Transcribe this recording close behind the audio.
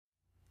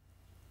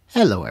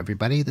Hello,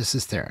 everybody. This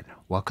is Theron.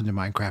 Welcome to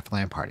Minecraft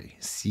LAN Party,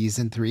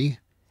 Season 3,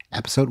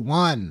 Episode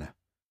 1.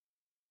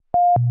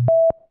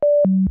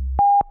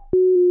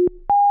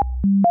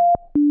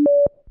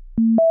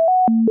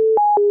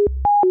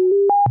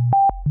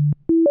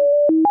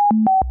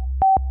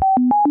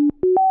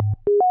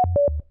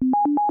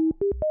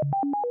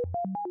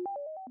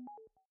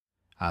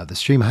 The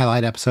stream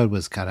highlight episode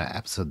was kind of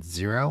episode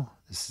 0.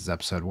 This is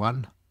episode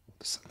 1.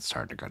 The sun's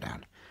starting to go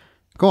down.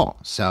 Cool.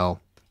 So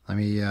let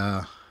me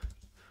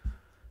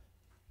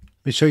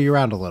show you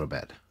around a little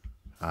bit.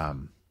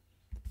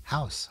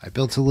 House. I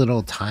built a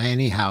little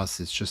tiny house.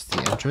 It's just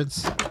the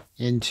entrance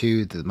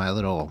into my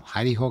little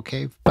hidey hole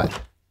cave, but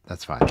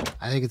that's fine.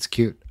 I think it's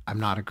cute. I'm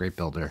not a great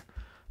builder.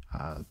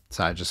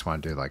 So I just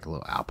want to do like a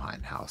little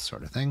alpine house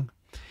sort of thing.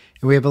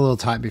 And we have a little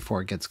time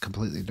before it gets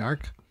completely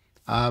dark.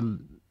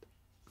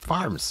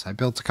 Farms. I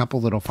built a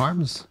couple little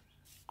farms.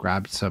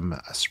 Grabbed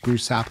some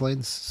spruce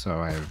saplings. So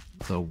I have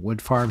a little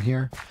wood farm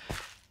here.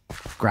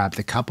 Grabbed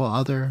a couple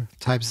other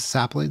types of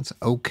saplings.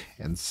 Oak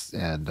and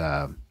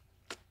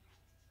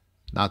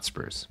not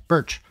spruce.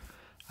 Birch.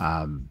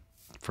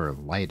 For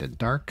light and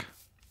dark.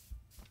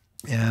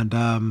 And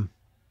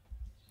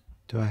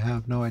do I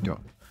have? No, I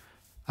don't.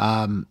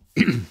 And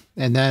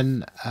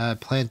then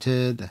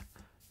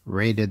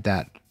raided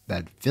that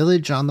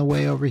village on the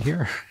way over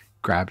here.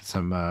 Grabbed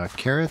some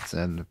carrots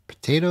and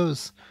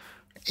potatoes,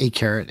 a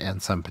carrot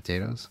and some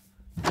potatoes.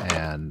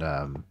 And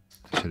I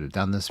should have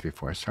done this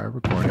before I started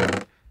recording,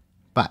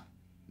 but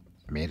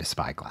I made a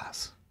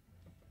spyglass.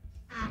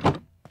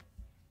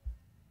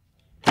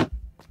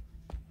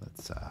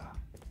 Let's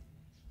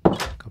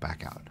go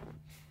back out.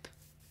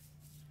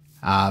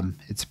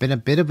 It's been a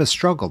bit of a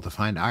struggle to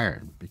find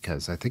iron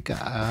because I think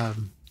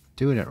I'm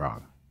doing it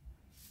wrong.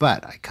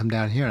 But I come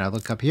down here and I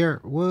look up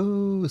here.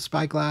 Whoa,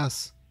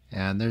 spyglass.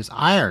 And there's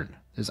iron.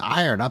 There's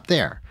iron up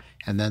there.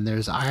 And then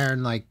there's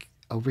iron like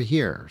over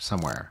here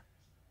somewhere.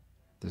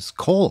 There's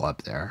coal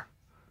up there.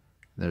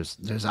 There's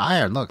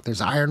iron. Look,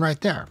 there's iron right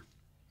there.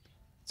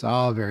 It's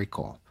all very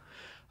cool.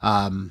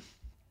 But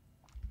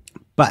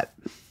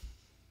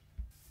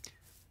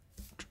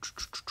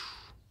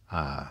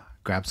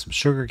grab some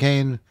sugar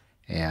cane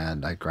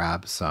and I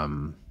grab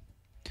some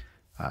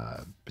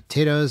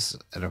potatoes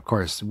and of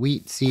course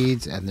wheat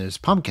seeds, and there's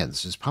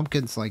pumpkins. There's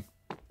pumpkins like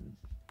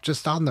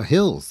just on the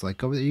hills,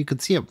 like over there. You can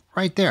see them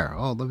right there.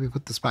 Oh, let me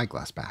put the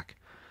spyglass back.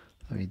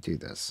 Let me do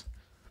this.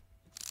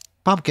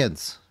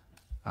 Pumpkins.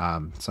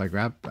 So I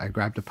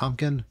grabbed a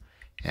pumpkin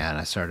and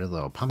I started a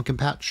little pumpkin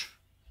patch.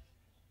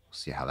 We'll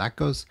see how that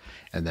goes.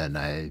 And then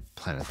I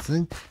planted the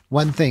thing.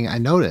 One thing I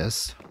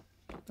noticed,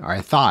 or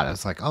I thought, I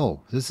was like,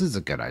 oh, this is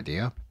a good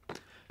idea.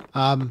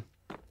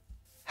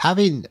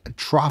 Having a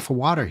trough of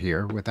water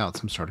here without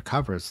some sort of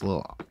cover is a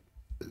little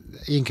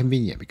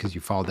inconvenient because you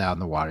fall down in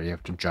the water, you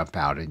have to jump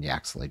out and you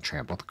accidentally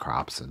trample the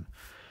crops, and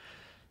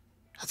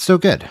that's so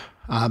good.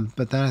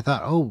 But then I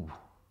thought, oh,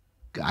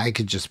 I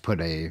could just put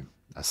a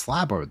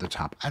slab over the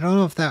top. I don't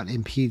know if that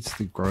impedes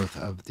the growth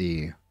of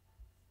the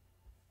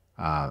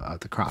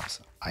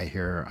crops. I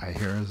hear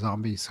a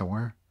zombie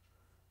somewhere.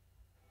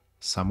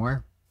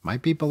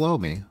 Might be below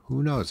me.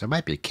 Who knows? There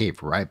might be a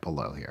cave right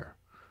below here.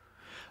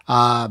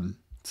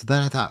 So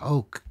then I thought,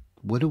 oh,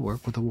 would it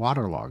work with a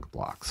waterlogged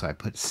block? So I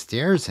put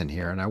stairs in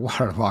here and I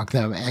waterlogged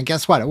them. And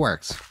guess what? It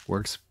works.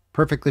 Works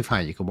perfectly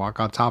fine. You can walk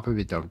on top of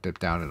it. Don't dip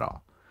down at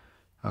all.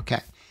 Okay.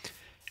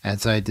 And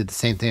so I did the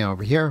same thing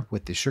over here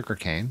with the sugar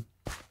cane.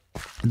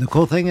 And the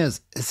cool thing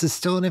is, this is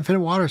still an infinite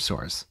water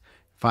source.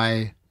 If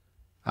I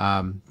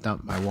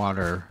dump my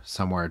water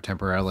somewhere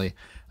temporarily,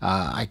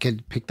 I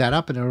could pick that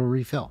up and it'll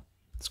refill.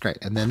 It's great.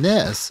 And then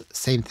this,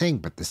 same thing,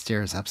 but the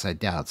stair is upside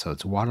down. So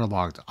it's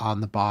waterlogged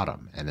on the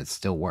bottom and it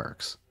still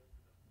works.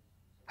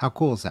 How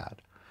cool is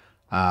that?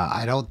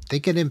 I don't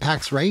think it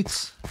impacts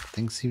rates.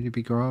 Things seem to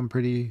be growing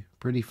pretty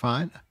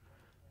fine.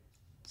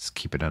 Just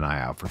keeping an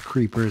eye out for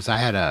creepers. I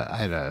had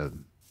a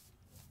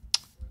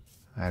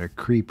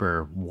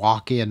creeper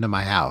walk into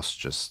my house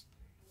just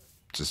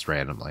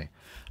randomly.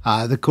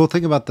 The cool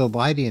thing about the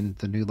lighting,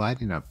 the new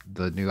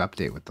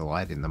update with the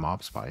lighting, the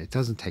mob spot, it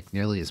doesn't take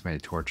nearly as many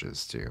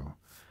torches to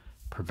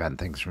prevent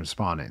things from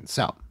spawning.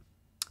 So,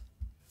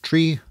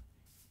 some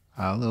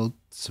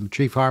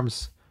tree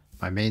farms.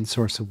 My main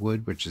source of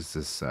wood, which is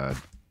this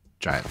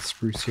giant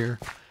spruce here.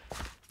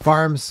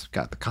 Farms,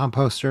 got the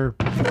composter,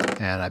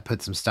 and I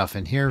put some stuff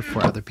in here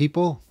for other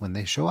people when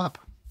they show up.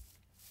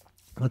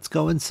 Let's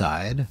go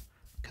inside,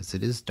 because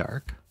it is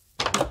dark.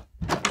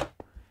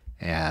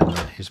 And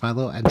here's my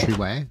little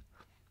entryway.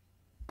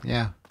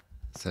 Yeah,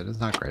 so it's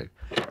not great.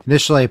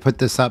 Initially, I put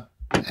this up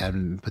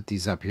and put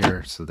these up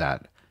here so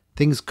that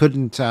things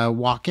couldn't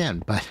walk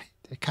in, but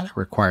it kind of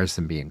requires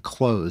them being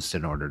closed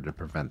in order to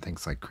prevent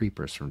things like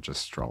creepers from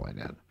just strolling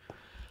in.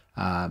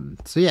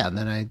 So yeah, and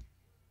then I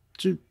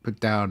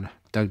dug down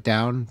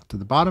to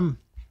the bottom,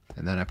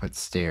 and then I put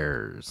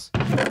stairs.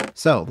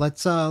 So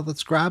let's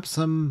grab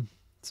some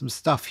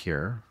stuff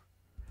here,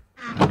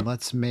 and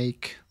let's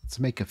make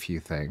a few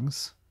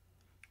things.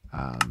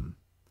 I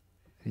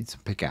need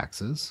some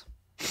pickaxes.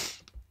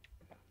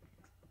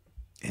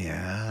 And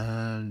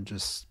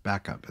just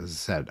back up. As I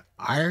said,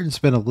 iron's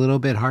been a little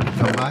bit hard to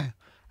come by.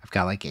 I've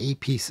got like 8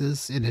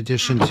 pieces in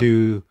addition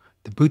to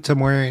the boots I'm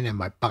wearing and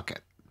my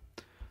bucket.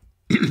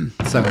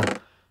 So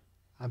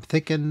I'm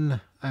thinking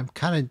I'm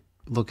kind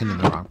of looking in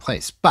the wrong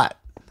place, but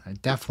I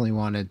definitely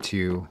wanted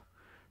to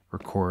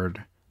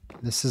record.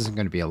 This isn't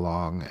going to be a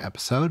long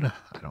episode,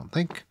 I don't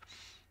think.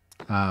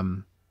 I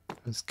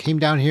came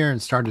down here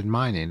and started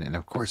mining, and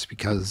of course,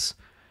 because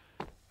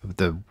of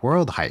the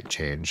world height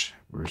change,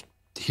 we're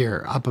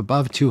here up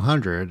above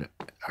 200.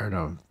 Or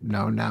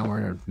no, now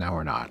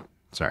we're not.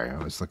 Sorry,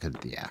 I was looking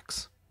at the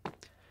X.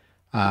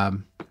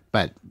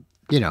 But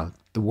you know,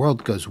 the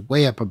world goes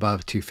way up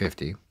above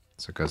 250,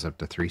 so it goes up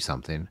to 3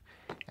 something,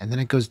 and then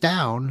it goes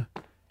down.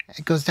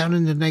 It goes down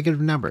into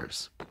negative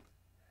numbers.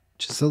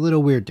 Just a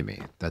little weird to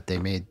me that they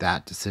made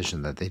that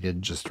decision, that they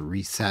didn't just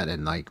reset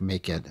and like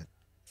make it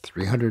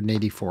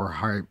 384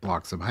 height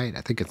blocks of height.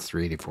 I think it's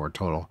 384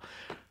 total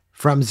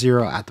from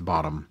 0 at the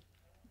bottom.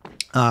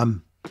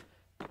 And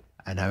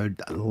I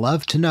would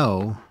love to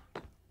know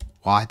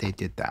why they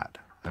did that.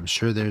 I'm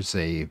sure there's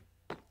a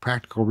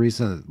practical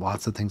reason that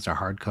lots of things are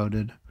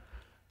hard-coded,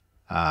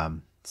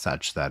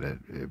 such that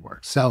it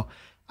works. So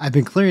I've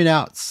been clearing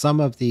out some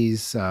of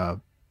these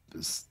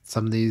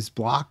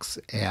blocks,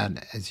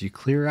 and as you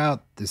clear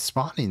out the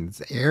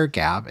spawnings, air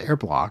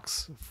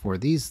blocks for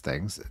these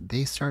things,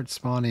 they start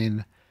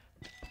spawning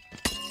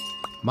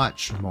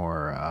much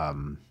more.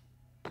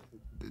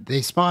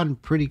 They spawn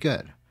pretty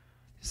good.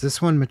 Is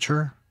this one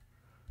mature?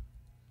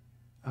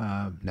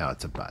 No,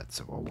 it's a bud,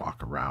 so we'll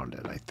walk around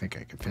it. I think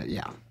I can fit.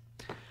 Yeah.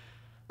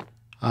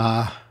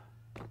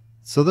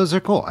 So those are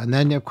cool. And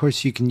then, of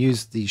course, you can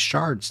use the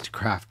shards to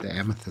craft the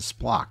amethyst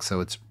block, so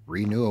it's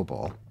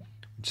renewable,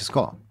 which is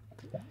cool.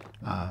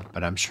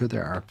 But I'm sure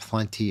there are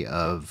plenty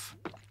of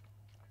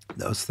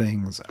those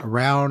things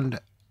around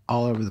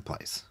all over the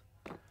place.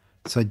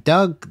 So I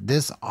dug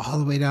this all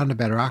the way down to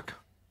bedrock.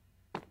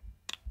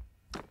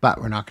 But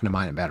we're not going to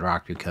mine at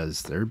bedrock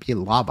because there'd be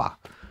lava.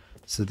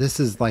 So this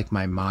is like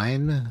my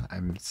mine.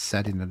 I'm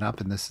setting it up,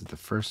 and this is the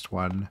first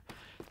one,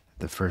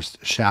 the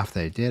first shaft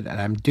that I did.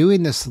 And I'm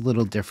doing this a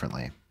little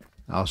differently.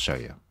 I'll show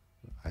you.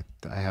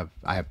 I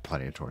have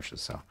plenty of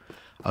torches, so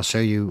I'll show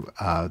you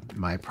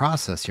my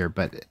process here.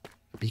 But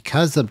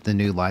because of the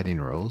new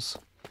lighting rules,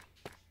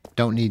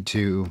 don't need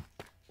to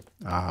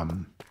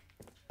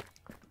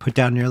put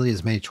down nearly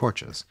as many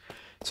torches.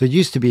 So it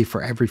used to be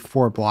for every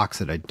 4 blocks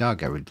that I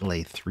dug, I would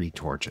lay 3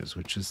 torches,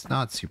 which is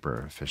not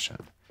super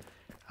efficient.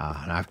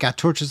 And I've got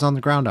torches on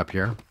the ground up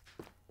here,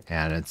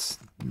 and it's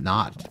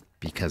not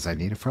because I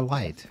need it for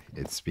light.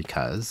 It's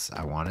because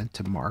I wanted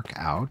to mark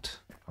out.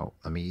 Oh,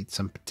 let me eat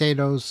some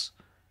potatoes.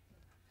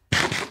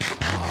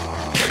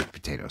 Oh,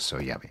 potatoes, so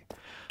yummy.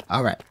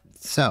 All right,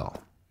 so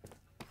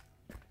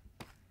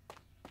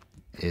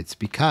it's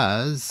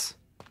because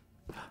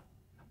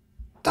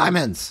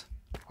diamonds,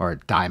 or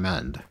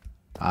diamond.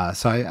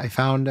 So I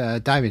found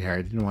a diamond here.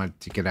 I didn't want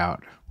to get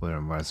out when I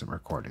wasn't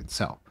recording.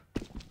 So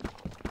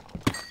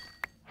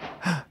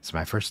it's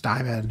my first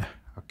diamond.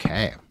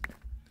 Okay.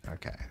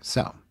 Okay.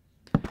 So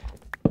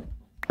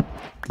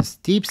this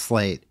deep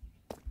slate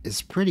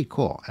is pretty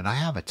cool. And I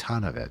have a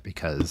ton of it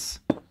because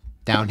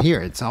down here,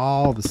 it's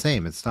all the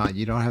same. It's not,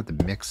 you don't have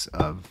the mix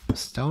of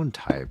stone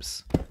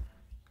types,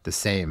 the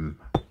same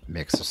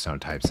mix of stone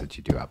types that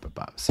you do up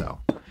above. So,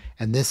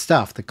 and this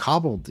stuff, the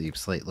cobbled deep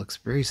slate, looks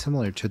very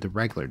similar to the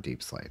regular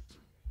deep slate.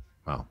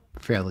 Well,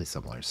 fairly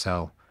similar.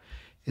 So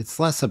it's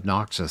less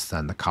obnoxious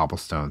than the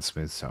cobblestone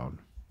smooth stone,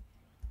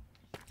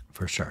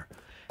 for sure.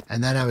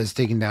 And then I was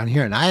digging down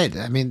here, and I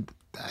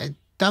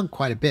dug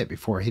quite a bit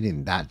before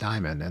hitting that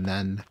diamond, and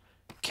then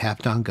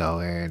kept on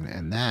going,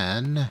 and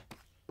then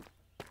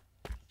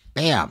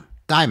bam,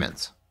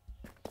 diamonds.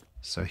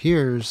 So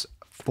here's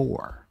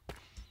 4.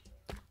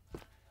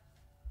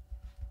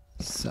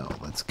 So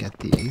let's get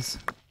these.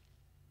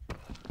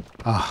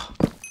 Oh,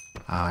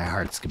 my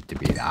heart skipped a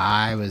beat.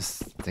 I was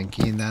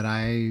thinking that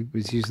I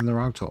was using the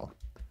wrong tool.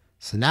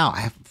 So now I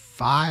have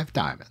 5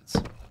 diamonds.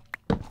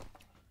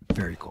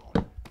 Very cool.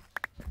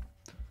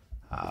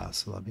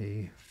 So let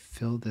me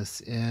fill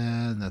this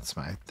in. That's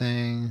my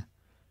thing.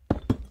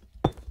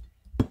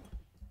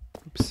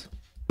 Oops.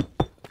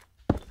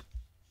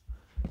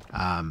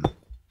 And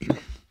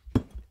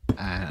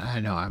I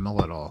know I'm a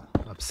little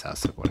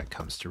obsessive when it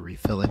comes to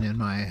refilling in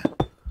my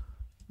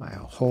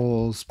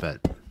holes,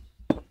 but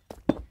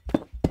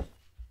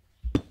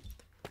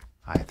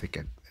I think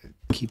it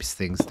keeps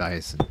things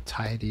nice and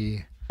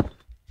tidy.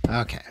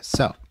 Okay,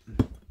 so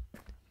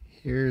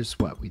here's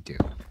what we do.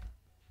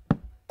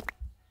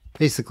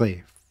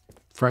 Basically,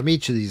 from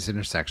each of these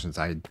intersections,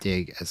 I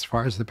dig as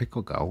far as the pick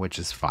will go, which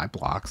is 5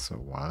 blocks. So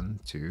 1,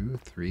 2,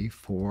 3,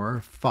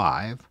 4,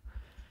 5.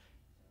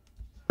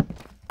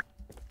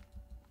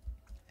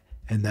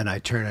 And then I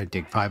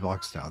dig 5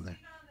 blocks down there.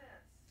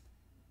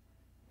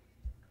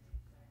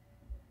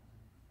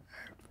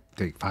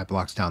 Dig 5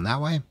 blocks down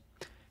that way.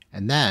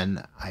 And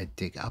then I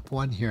dig up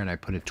one here and I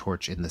put a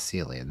torch in the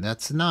ceiling. And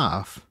that's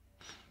enough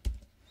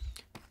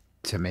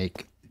to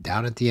make,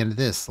 down at the end of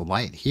this, the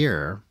light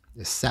here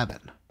is 7.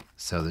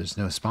 So there's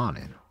no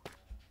spawning.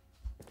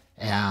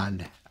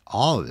 And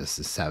all of this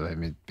is 7. I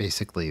mean,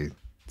 basically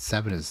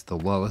 7 is the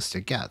lowest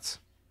it gets.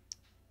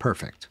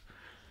 Perfect.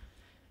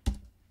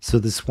 So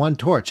this one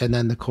torch, and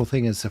then the cool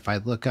thing is if I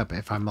look up,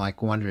 if I'm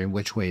like wondering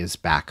which way is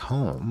back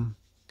home,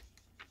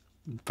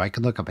 if I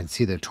can look up and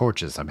see the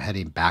torches, I'm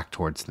heading back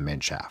towards the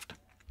main shaft.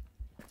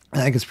 I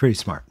think it's pretty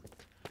smart.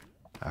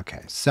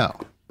 Okay, so.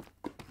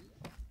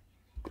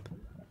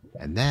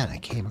 And then I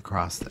came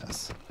across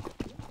this.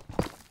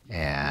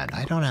 And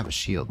I don't have a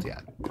shield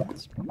yet.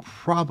 It's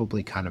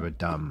probably kind of a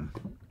dumb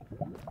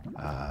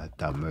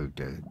move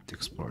to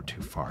explore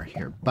too far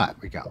here.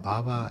 But we got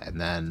lava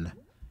and then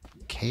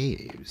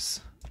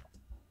caves.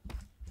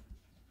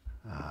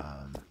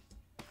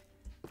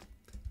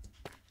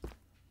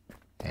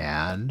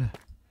 And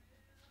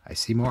I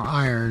see more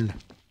iron.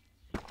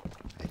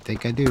 I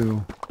think I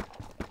do.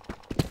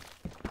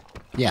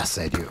 Yes,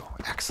 I do.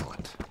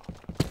 Excellent.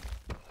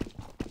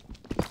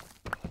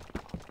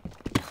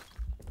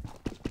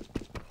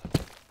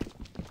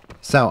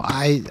 So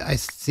I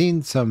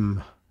seen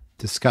some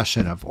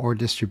discussion of ore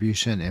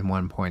distribution in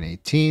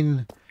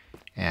 1.18,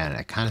 and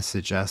it kind of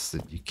suggests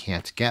that you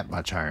can't get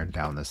much iron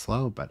down this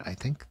low, but I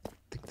think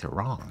they're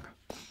wrong.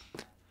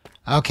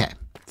 Okay,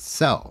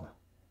 so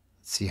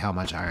let's see how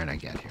much iron I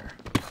get here.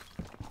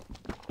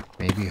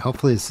 Maybe,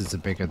 hopefully this is a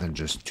bigger than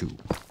just 2.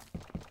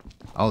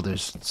 Oh,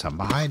 there's some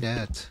behind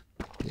it.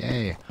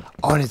 Yay.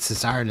 Oh, and it's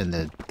this iron in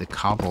the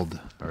cobbled,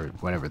 or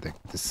whatever,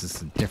 this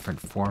is a different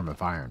form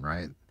of iron,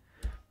 right?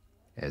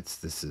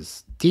 This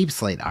is deep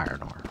slate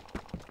iron ore.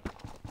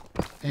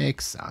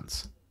 Makes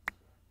sense.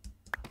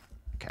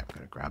 Okay, I'm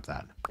going to grab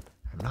that.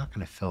 I'm not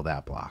going to fill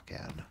that block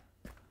in.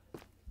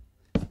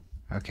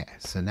 Okay,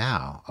 so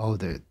now, oh,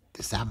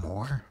 is that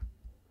more?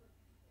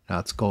 No,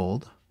 it's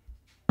gold.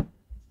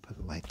 Put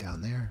the light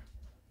down there.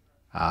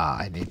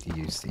 I need to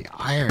use the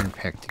iron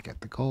pick to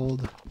get the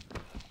gold.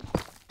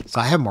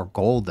 So I have more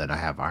gold than I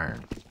have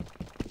iron.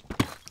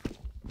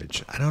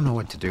 Which I don't know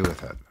what to do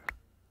with it.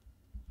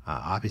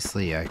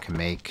 Obviously, I could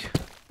make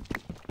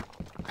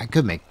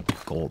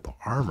gold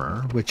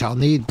armor, which I'll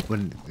need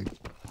when it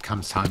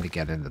comes time to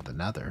get into the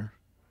nether.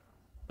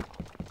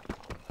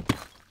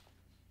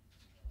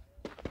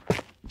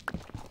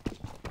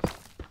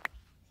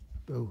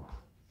 Ooh.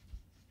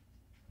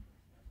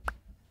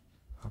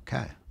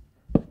 Okay.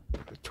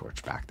 Put a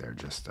torch back there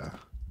just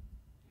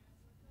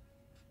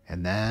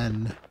and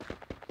then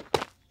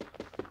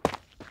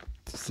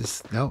does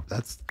this, nope,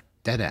 that's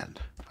dead end.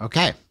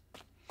 Okay.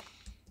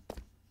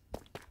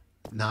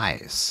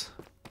 Nice.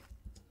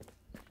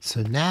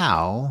 So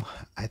now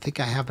I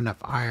think I have enough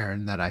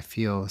iron that I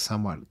feel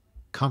somewhat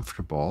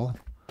comfortable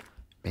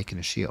making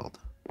a shield.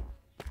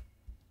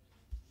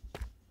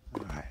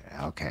 All right,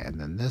 okay,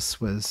 and then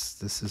this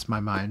is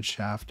my mine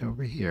shaft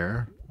over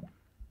here.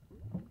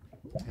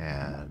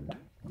 And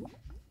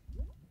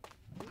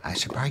I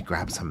should probably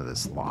grab some of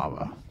this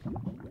lava.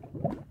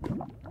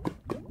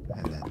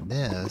 And then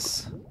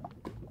this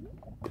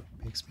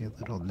makes me a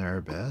little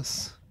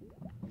nervous.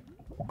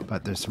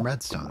 But there's some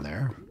redstone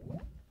there.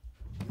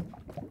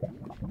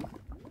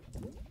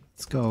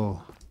 Let's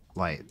go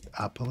light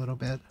up a little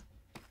bit.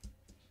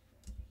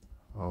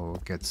 Oh,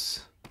 it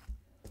gets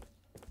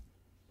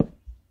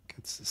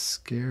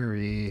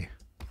scary.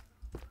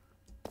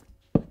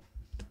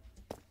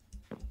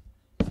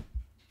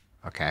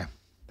 Okay,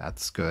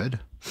 that's good.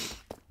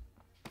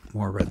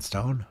 More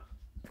redstone.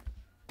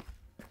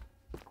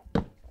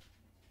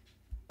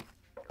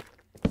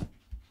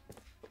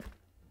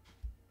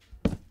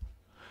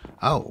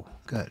 Oh,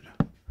 good.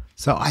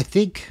 So I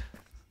think.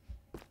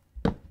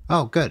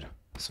 Oh, good.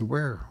 So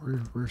we're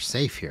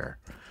safe here.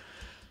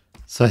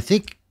 So I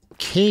think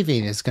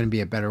caving is going to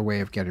be a better way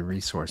of getting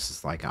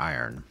resources like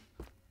iron,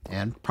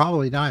 and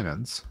probably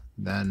diamonds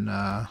than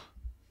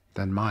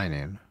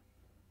mining.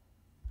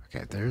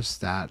 Okay, there's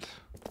that.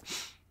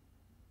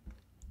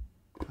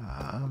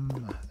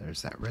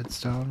 There's that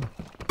redstone.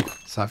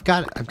 So I've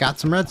got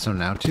some redstone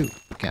now too.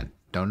 Again,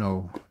 don't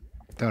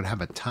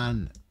have a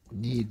ton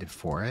need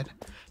for it.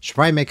 Should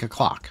probably make a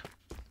clock.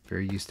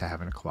 Very used to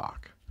having a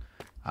clock.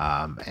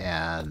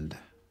 And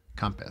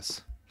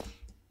compass,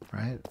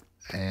 right?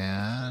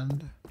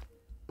 And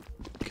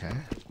okay.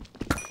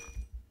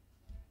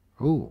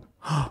 Ooh,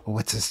 oh,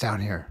 what's this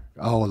down here?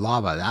 Oh,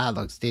 lava. That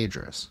looks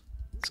dangerous.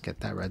 Let's get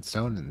that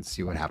redstone and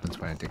see what happens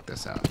when I dig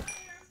this out.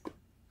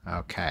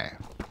 Okay,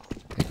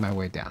 take my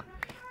way down.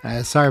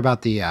 Sorry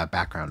about the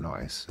background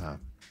noise.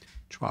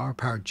 12-hour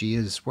power G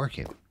is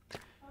working.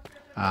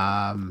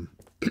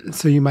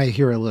 So you might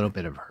hear a little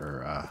bit of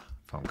her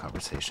phone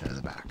conversation in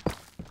the back.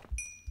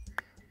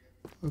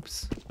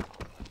 Oops.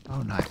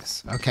 Oh,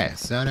 nice. Okay,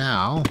 so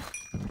now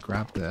let me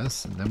grab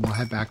this, and then we'll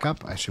head back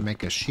up. I should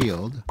make a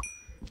shield,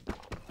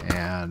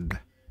 and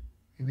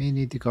we may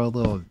need to go a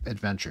little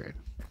adventuring.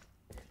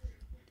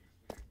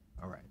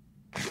 All right.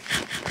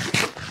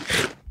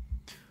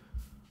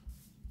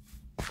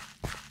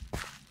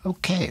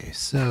 Okay,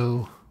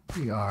 so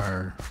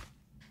we're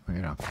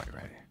not quite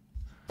ready.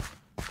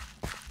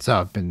 So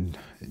I've been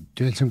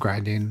doing some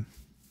grinding.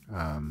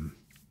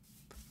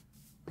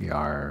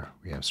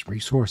 we have some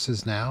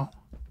resources now.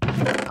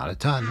 Not a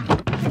ton.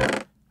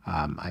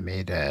 I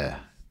made a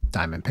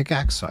diamond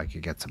pickaxe so I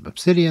could get some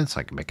obsidian so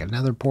I could make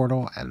another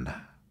portal, and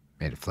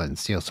made a flint and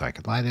steel so I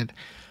could light it.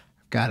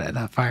 I've got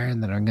enough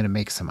iron that I'm going to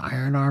make some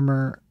iron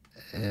armor.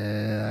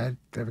 I've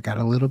got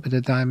a little bit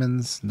of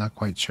diamonds. Not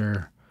quite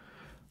sure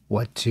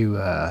what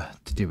to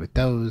do with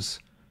those.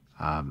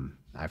 I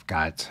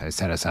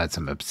set aside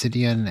some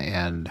obsidian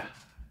and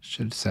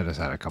should set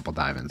aside a couple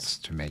diamonds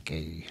to make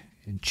a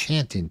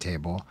enchanting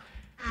table.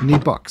 We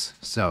need books.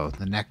 So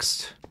the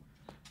next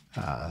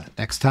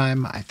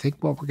time, I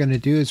think what we're going to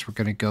do is we're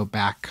going to go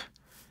back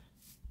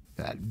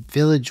that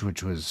village,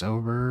 which was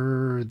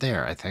over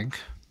there, I think.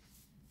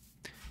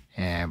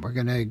 And we're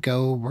going to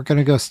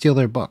go steal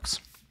their books.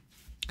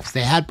 Because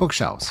they had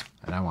bookshelves,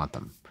 and I want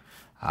them.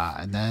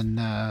 And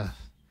then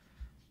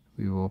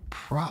we will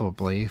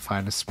probably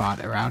find a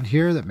spot around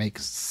here that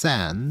makes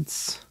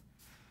sense.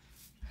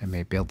 I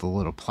may build a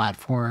little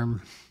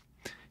platform.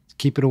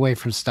 Keep it away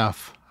from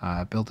stuff.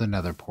 Build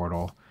another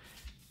portal.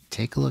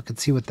 Take a look and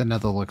see what the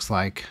nether looks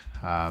like.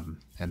 And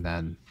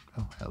then,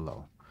 oh,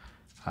 hello.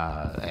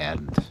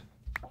 And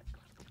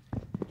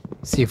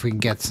see if we can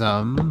get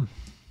some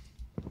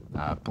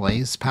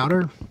blaze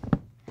powder.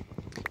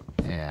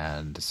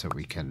 And so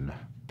we can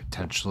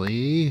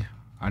potentially,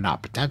 or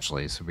not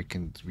potentially, so we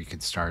can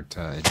start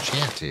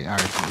enchanting our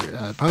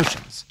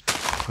potions.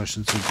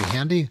 Potions would be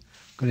handy. I'm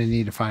going to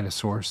need to find a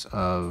source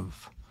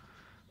of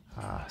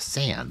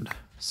sand.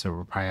 So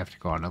we'll probably have to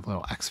go on a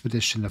little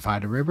expedition to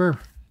find a river.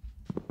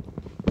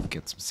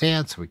 Get some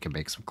sand so we can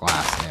make some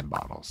glass sand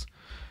bottles.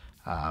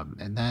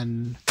 And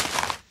then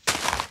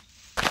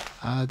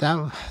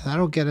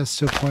that'll get us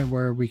to a point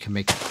where we can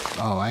make,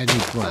 oh, I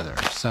need leather.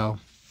 So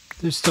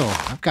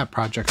I've got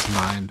projects in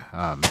mind,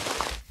 and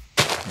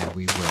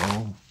we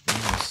will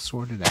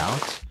sort it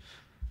out.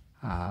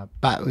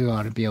 But we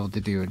want to be able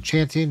to do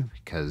enchanting,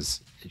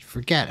 because you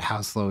forget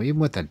how slow, even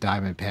with a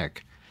diamond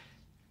pick,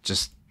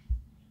 just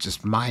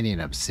mining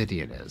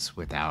obsidian is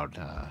without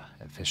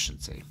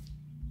efficiency.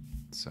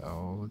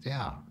 So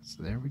yeah,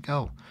 so there we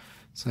go.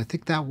 So I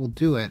think that will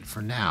do it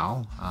for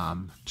now.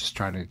 Just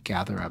trying to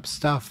gather up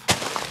stuff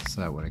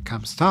so that when it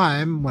comes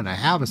time, when I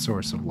have a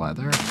source of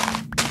leather,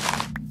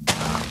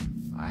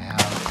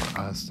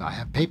 I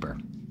have paper.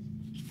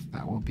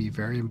 That will be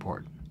very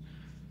important.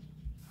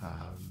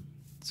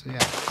 So yeah,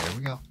 there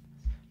we go.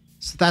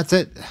 So that's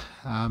it.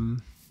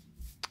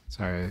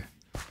 Sorry,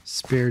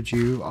 spared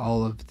you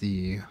all of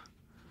the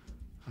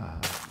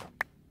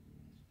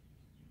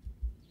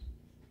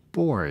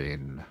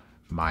boring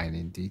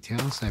mining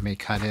details. I may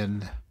cut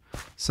in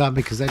some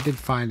because I did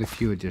find a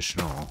few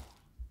additional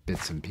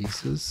bits and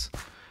pieces.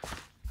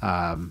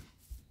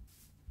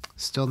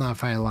 Still not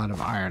finding a lot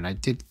of iron. I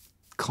did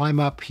climb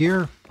up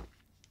here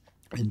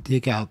and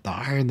dig out the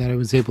iron that I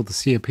was able to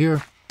see up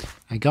here.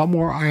 I got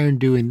more iron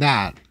doing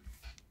that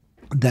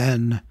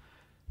than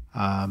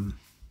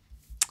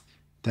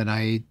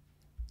I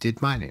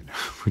did mining,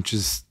 which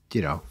is,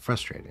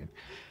 frustrating.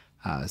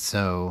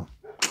 So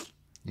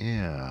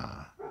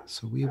yeah,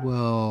 so we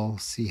will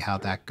see how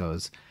that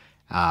goes.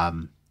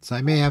 So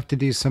I may have to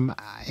do some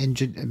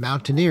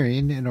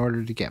mountaineering in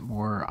order to get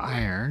more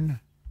iron,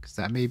 because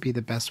that may be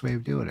the best way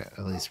of doing it,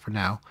 at least for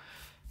now.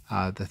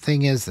 The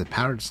thing is, the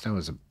powdered snow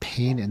is a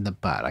pain in the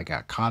butt. I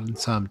got caught in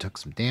some, took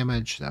some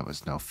damage. That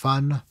was no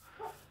fun.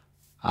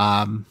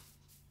 And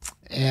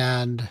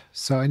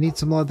so I need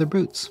some leather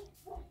boots,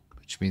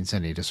 which means I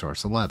need a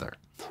source of leather,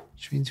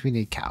 which means we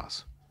need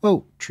cows.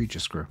 Whoa, tree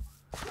just grew.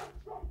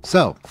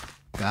 So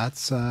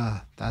that's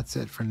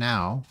it for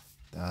now.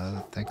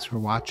 Thanks for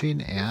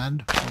watching,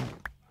 and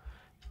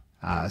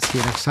see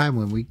you next time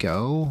when we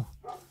go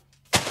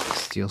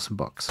steal some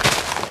books.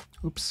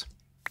 Oops.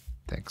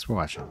 Thanks for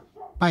watching.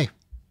 Bye.